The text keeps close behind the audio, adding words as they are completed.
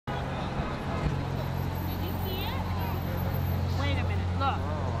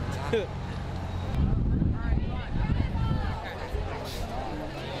Gaga,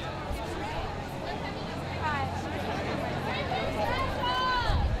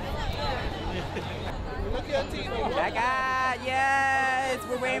 yes!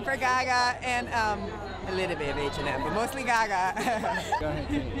 We're waiting for Gaga and a little bit of H&amp, but mostly Gaga. Go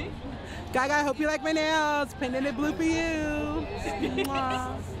ahead. Gaga, I hope you like my nails. Painted it blue for you.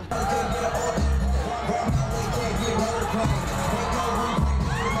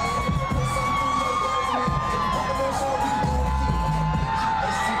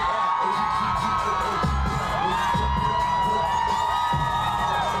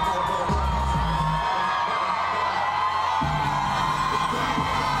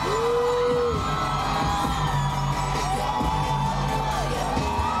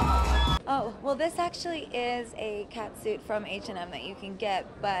 Oh, well, this actually is a catsuit from H&M that you can get,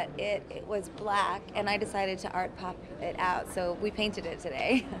 but it was black, and I decided to art pop it out, so we painted it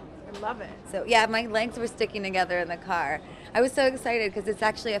today. I love it. So yeah, my legs were sticking together in the car. I was so excited because it's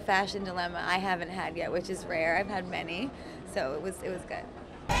actually a fashion dilemma I haven't had yet, which is rare. I've had many, so it was good.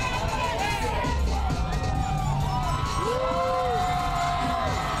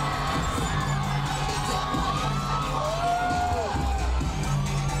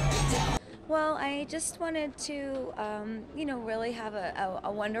 Well, I just wanted to, you know, really have a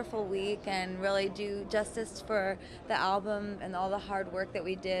wonderful week and really do justice for the album and all the hard work that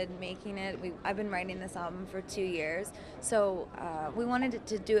we did making it. I've been writing this album for 2 years, so we wanted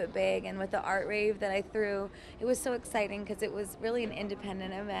to do it big. And with the art rave that I threw, it was so exciting because it was really an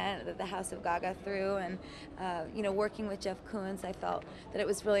independent event that the House of Gaga threw. And you know, working with Jeff Koons, I felt that it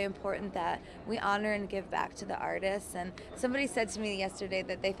was really important that we honor and give back to the artists. And somebody said to me yesterday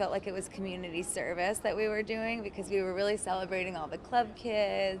that they felt like it was community service that we were doing because we were really celebrating all the club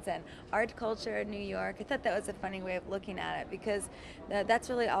kids and art culture in New York. I thought that was a funny way of looking at it because that's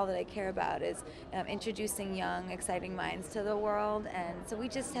really all that I care about is introducing young, exciting minds to the world. And so we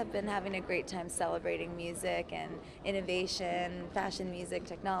just have been having a great time celebrating music and innovation, fashion, music,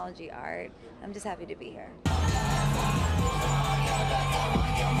 technology, art. I'm just happy to be here.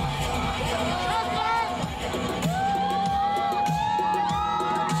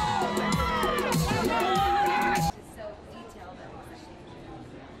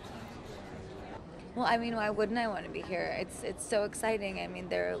 Well, I mean, why wouldn't I want to be here? It's so exciting. I mean,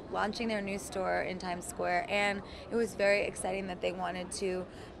 they're launching their new store in Times Square, and it was very exciting that they wanted to,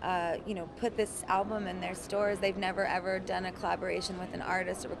 you know, put this album in their stores. They've never ever done a collaboration with an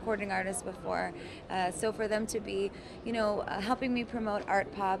artist, a recording artist before. So for them to be, you know, helping me promote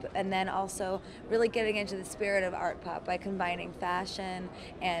art pop and then also really getting into the spirit of art pop by combining fashion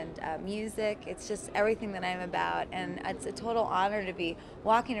and music, it's just everything that I'm about. And it's a total honor to be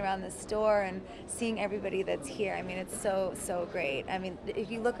walking around the store and seeing everybody that's here. I mean, it's so great. I mean,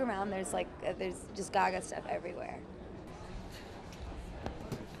 if you look around, there's just Gaga stuff everywhere.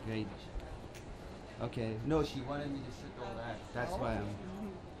 Great. Okay. No, she wanted me to shoot all that. That's why I'm.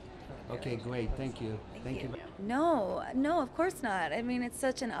 Okay, great. Thank you. Thank you. No, of course not. I mean, it's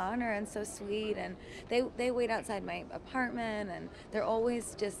such an honor and so sweet. And they wait outside my apartment, and they're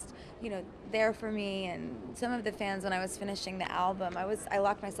always just, you know, there for me. And some of the fans, when I was finishing the album, I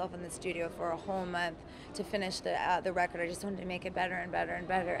locked myself in the studio for a whole month to finish the record. I just wanted to make it better and better and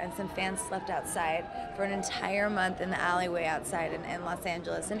better. And some fans slept outside for an entire month in the alleyway outside in Los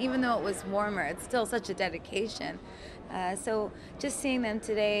Angeles. And even though it was warmer, it's still such a dedication. So just seeing them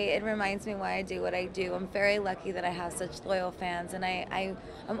today, it reminds me why I do what I do. I'm very lucky that I have such loyal fans, and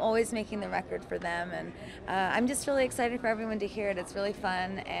I'm always making the record for them. And I'm just really excited for everyone to hear it. It's really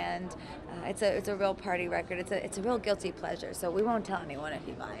fun, and it's a real party record. It's a real guilty pleasure. So we won't tell anyone if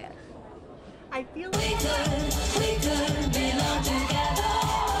you buy it. I feel like we could belong together.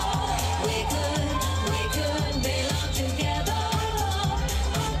 We could belong together.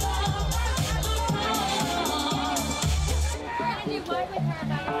 Can you work with her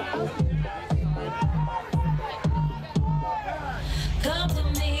about your house?